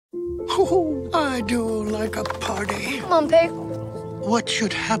Oh, I do like a party. Come on, Pooh. What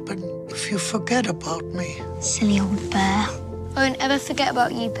should happen if you forget about me? Silly old bear. I won't ever forget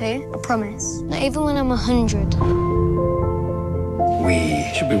about you, Pooh. I promise. Not even when I'm 100. We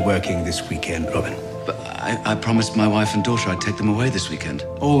should be working this weekend, Robin. But I promised my wife and daughter I'd take them away this weekend.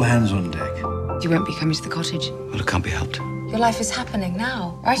 All hands on deck. You won't be coming to the cottage. Well, it can't be helped. Your life is happening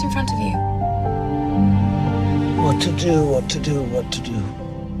now, right in front of you. What to do, what to do, what to do.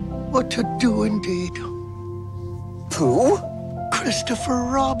 What to do indeed. Pooh? Christopher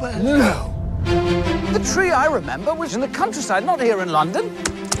Robin. No. The tree I remember was in the countryside, not here in London.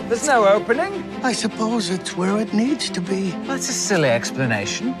 There's no opening. I suppose it's where it needs to be. That's a silly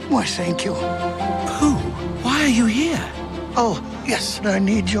explanation. Why, thank you. Pooh, why are you here? Oh, yes, I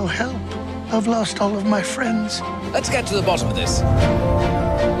need your help. I've lost all of my friends. Let's get to the bottom of this.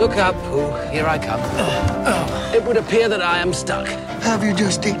 Look up, Pooh. Here I come. It would appear that I am stuck. Have you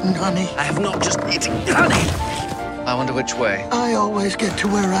just eaten honey? I have not just eaten honey. I wonder which way. I always get to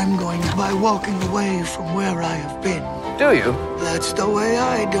where I'm going by walking away from where I have been. Do you? That's the way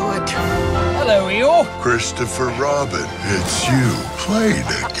I do it. Hello, Eeyore. Christopher Robin, it's you playing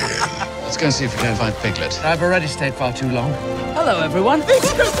again. Let's go and see if we can find Piglet. I've already stayed far too long. Hello, everyone.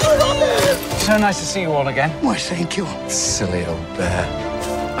 It's Christopher Robin! So nice to see you all again. Why, thank you. Silly old bear.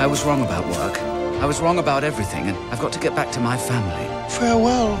 I was wrong about work. I was wrong about everything, and I've got to get back to my family.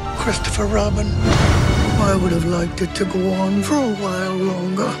 Farewell, Christopher Robin. I would have liked it to go on for a while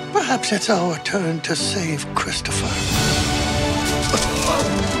longer. Perhaps it's our turn to save Christopher.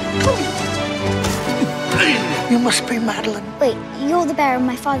 You must be Madeline. Wait, you're the bear in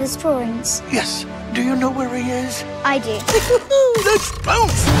my father's drawings. Yes. Do you know where he is? I do. Let's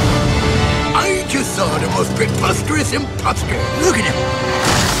bounce! I just saw the most preposterous imposter. Look at him.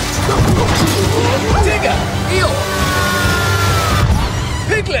 Digger! Eel!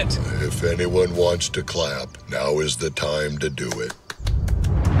 Piglet! If anyone wants to clap, now is the time to do it.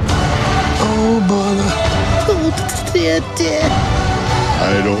 Oh, bother. Oh, dear, dear.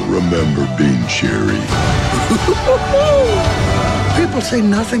 I don't remember being cheery. People say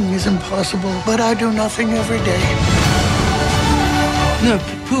nothing is impossible, but I do nothing every day. No,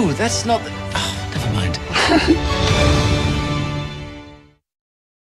 Pooh, that's not the... Oh, never mind.